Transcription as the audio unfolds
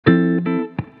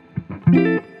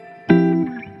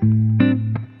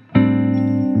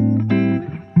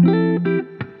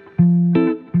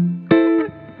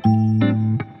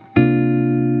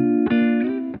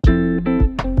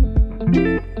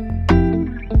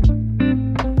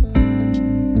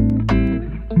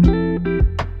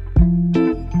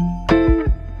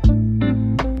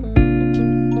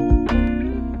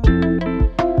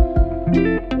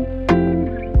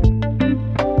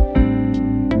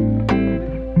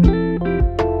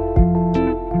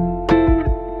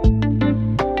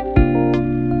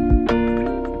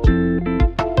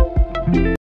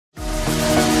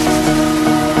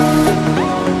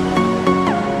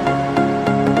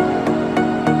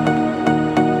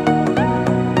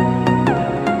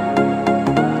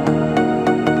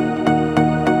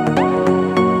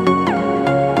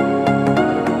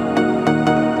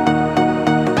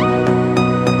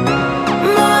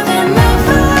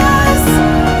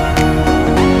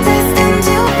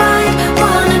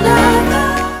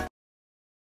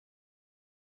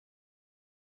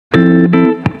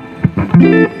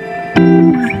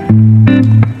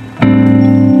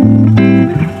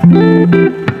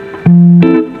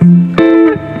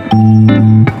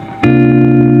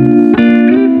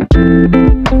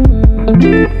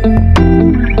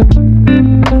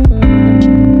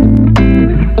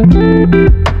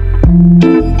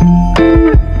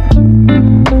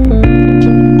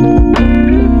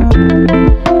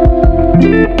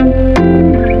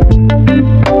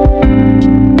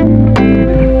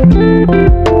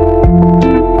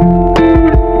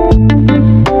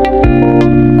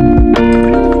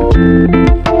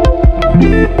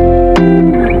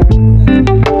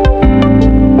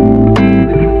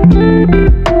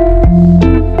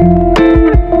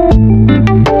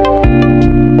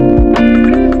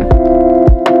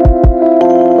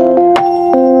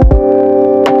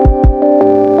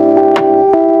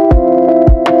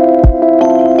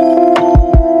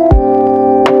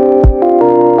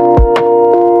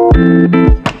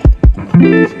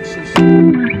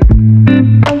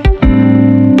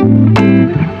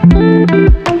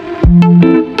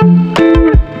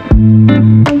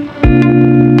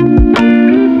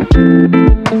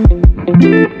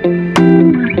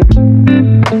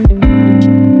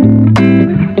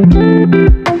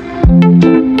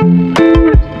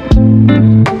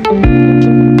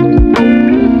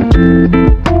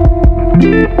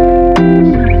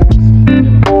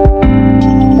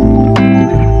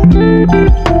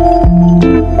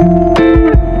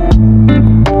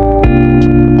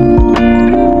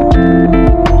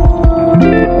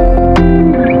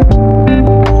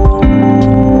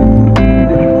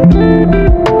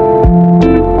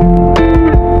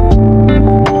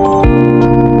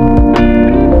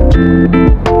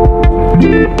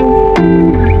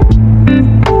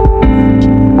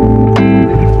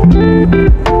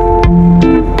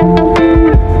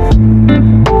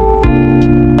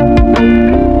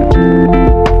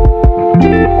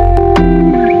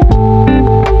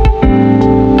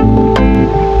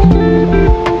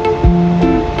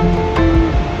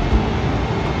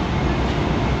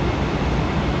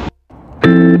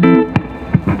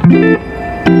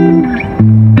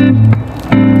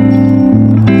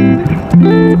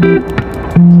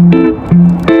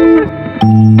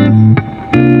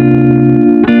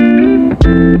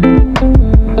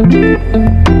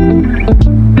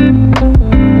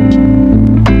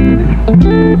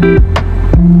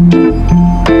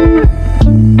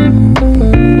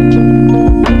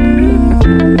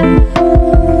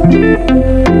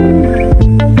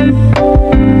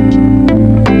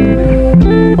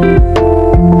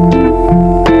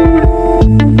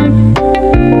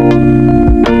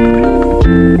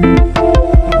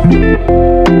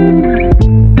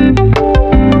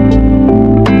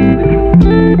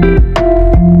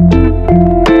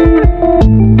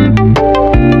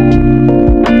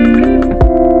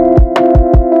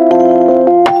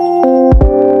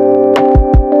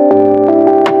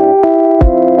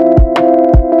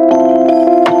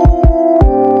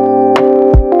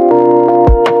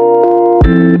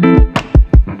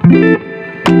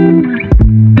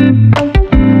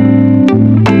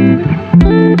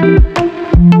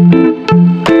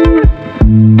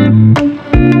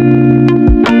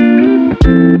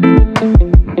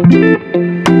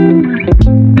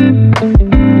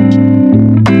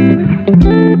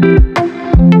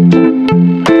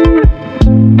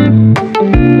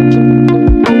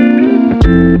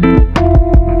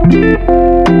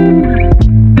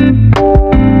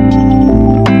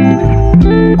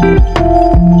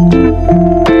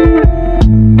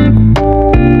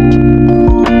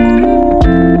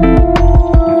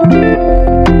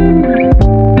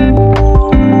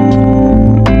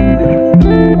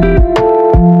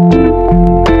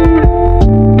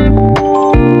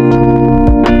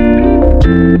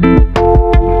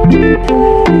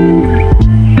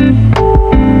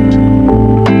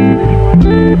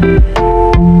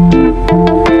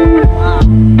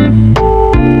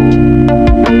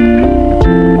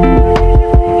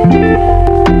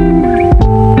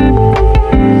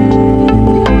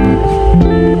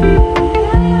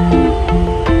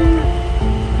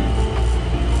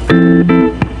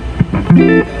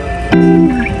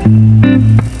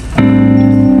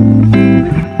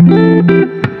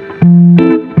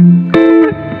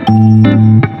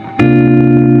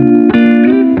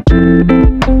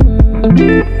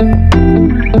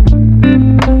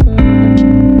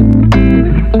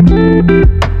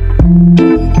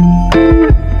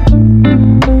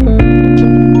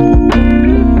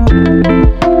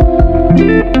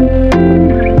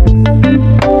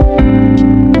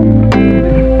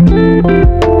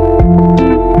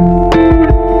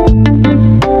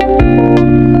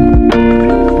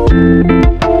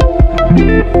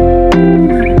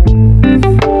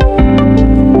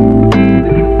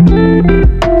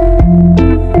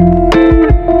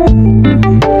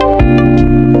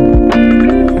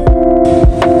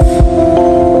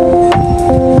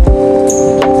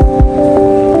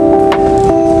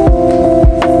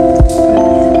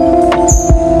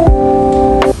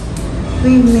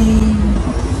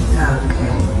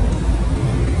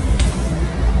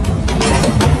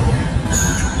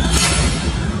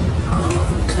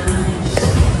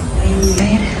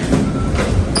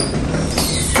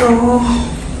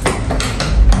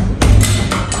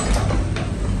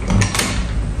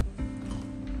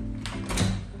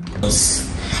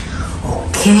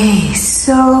Okay,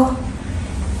 so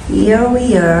here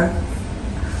we are.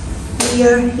 We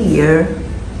are here.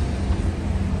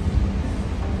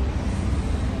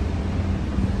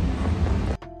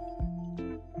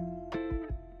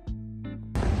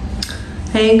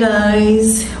 Hey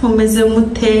guys, mumeze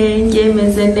mute? Nge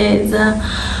meze neza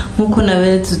nkuko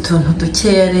naberetse utuntu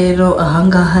dukeya rero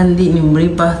ahangaha ndi ni muri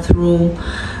bathroom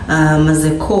maze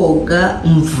koga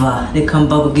mva reka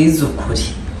mbabwize ukuri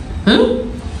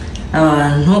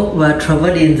abantu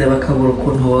batravalinze bakabura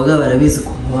ukuntu boga barabizi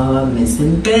ukuntu baba bameze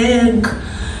mbega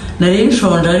nari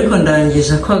nshonje ariko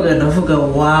ndangije koga ndavuga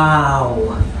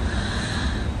wow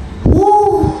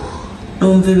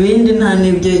numva ibindi nta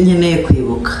nibyo nkeneye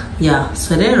kwibuka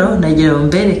so rero nagira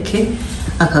mbereke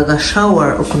aka ga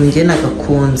shower ukuntu ngiye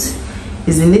nagakunze.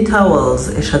 Izi ni towels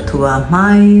eshatu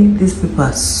bampaye. These people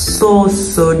are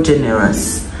so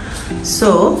generous.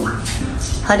 So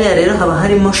hariya rero haba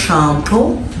harimo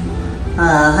shampoo,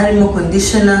 harimo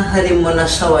conditioner, harimo na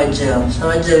shower gel.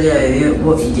 Shower gel yayo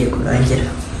bo igiye kurangira.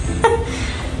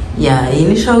 Iyi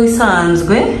ni shower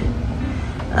isanzwe.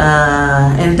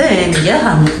 And then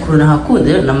kuruna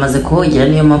hakude namaze kuhogera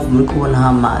niyo mpamvu muri kubona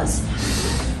amazi.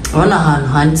 Ubona ahantu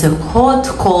handitse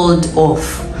hot cold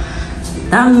off.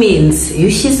 That means iyo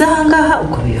ushyize ahangaha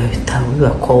uko biba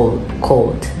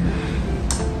cold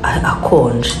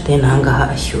akonje, then ahangaha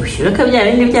ashyushye. Reka bya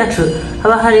bindi byacu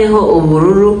haba hariho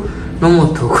ubururu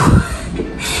n'umutuku.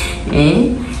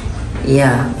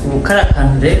 Ubu kari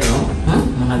akantu rero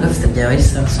umuntu agafite byaba ari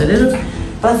sawa. So rero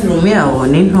bathroom yawo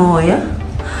ni ntoya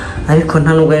ariko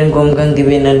nta nubwo ari ngombwa ngo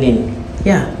ibe na nini.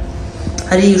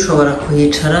 Hari ushobora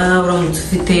kuhicara uramutse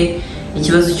ufite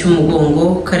ikibazo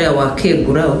cy'umugongo kariya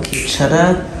wakegura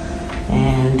ukicara.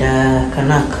 And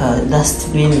kanaka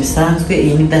dustbin bisanzwe.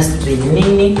 Iyi ni dustbin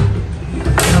nini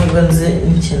nubwo nzi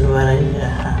n'ikintu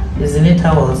baranyira. Izi ni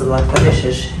towels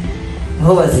bakoresheje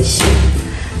aho bazishyira.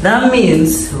 That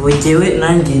means bugewe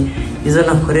nanjye izo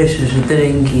nakoresheje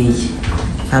dore ngiyi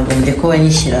ntabwo njye kuba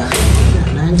nyishyira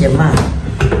nanjye mana.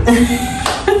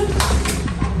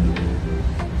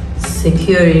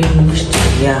 Security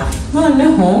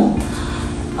noneho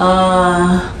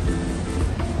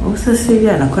ubusa si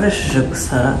ibyo nakoresheje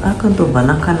gusa ariko ndumva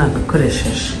n'akana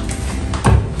gakoresheje.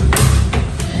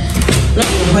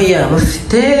 Noneho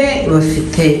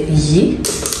bafite iyi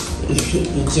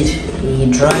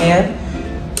dryer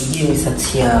igira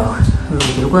imisatsi yawe.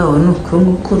 Urugi rwawe ni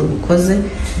uko rukoze.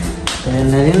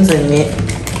 Nari nzanye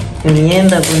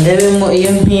imyenda ngo ndebemo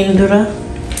iyo mpindura.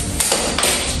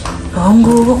 Aho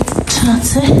ngubu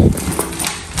nshatse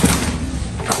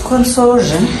ko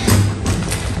nsoje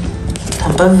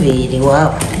tambaviri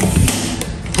iwabo.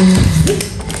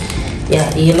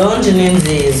 Iyi lounge ni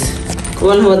nziza ku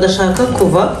bantu badashaka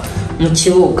kuva mu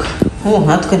kibuga.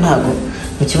 Nkatwe ntabwo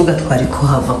mu kibuga twari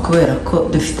kuhava kubera ko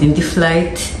dufite indi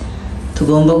flight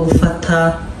tugomba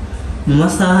gufata mu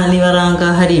masaha niba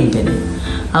aranga hari imbere.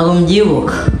 Ntabwo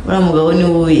mbyibuka uriya mugabo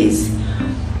niwe ubizi.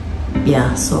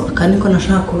 So kandi ko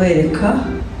nashaka kubereka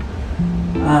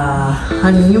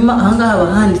hanyuma ahangaha haba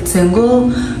handitse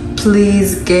ngo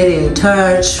please get in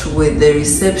touch with the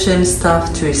reception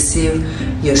staff to receive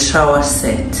your shower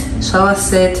set. Shower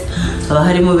set haba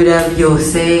harimo biriya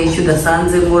byose. Icyo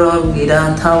udasanze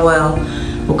urababwira towel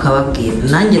ukababwira.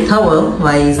 Nanjye towel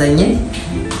bayizanye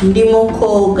ndimo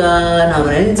koga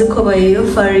ntabwo nari nzi ko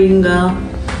bayiyofaringa.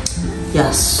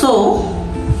 So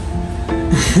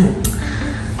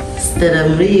Stella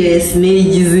muri US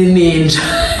nigize ninja.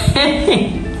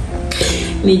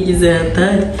 Nigize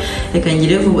hatari. Reka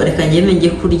ngire vuba, reka ngire njye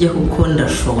kurya kuko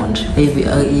ndashonje.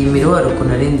 Iyi miruwaro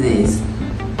ukuntu ari nziza.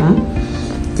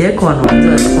 Ngiye ku bantu banza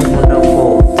bakunda ko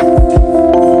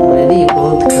muri iyi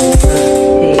gold kabisa.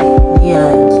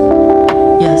 Yanjye.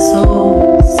 Yeah, so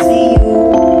see you.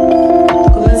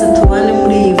 Tukomeze tubane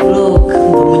muri iyi vlog.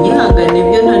 Ngo munyihangane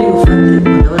ibyo ntari bufate,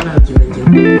 ndaba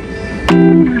nabyibagiwe.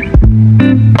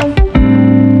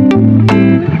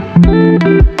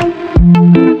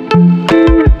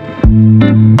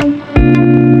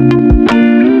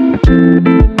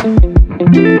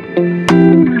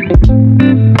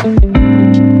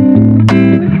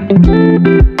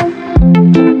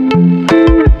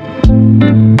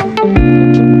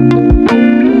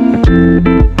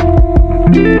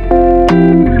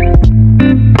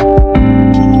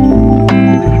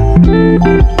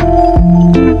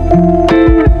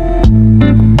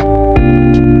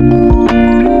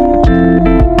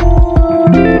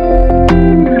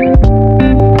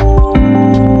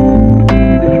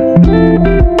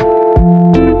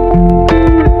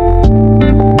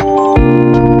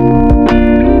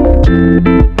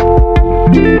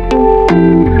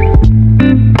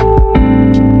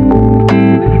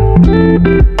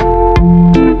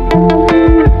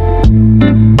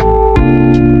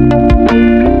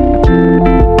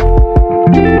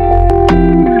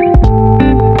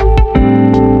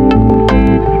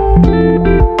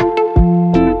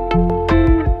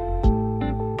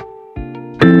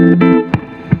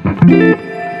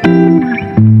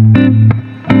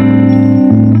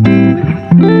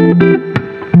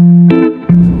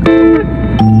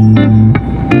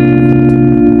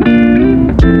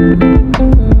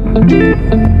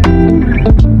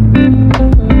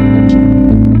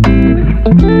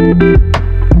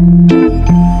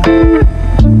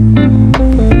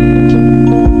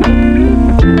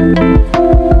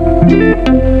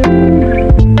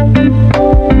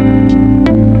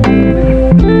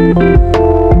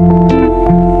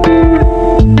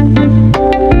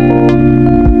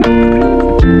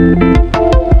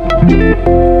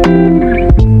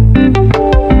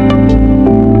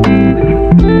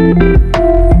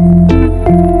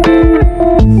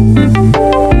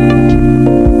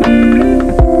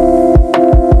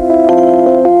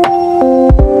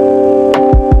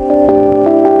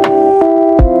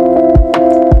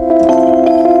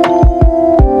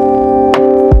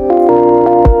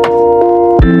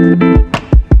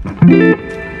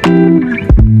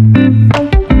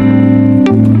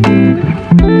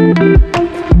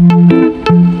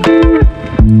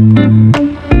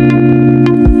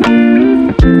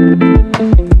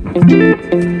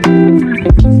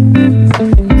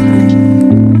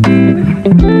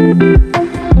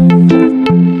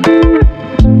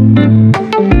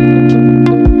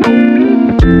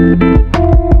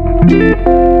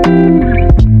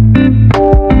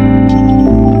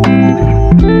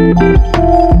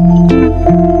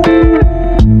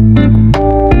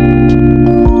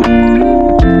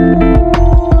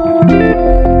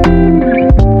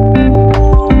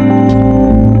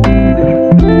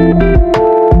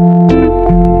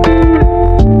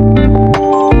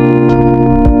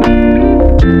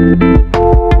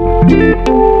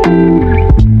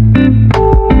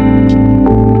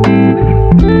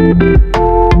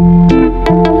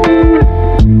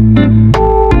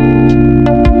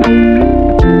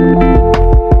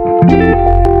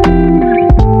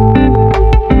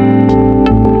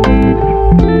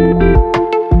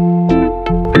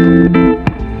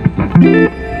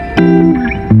 you.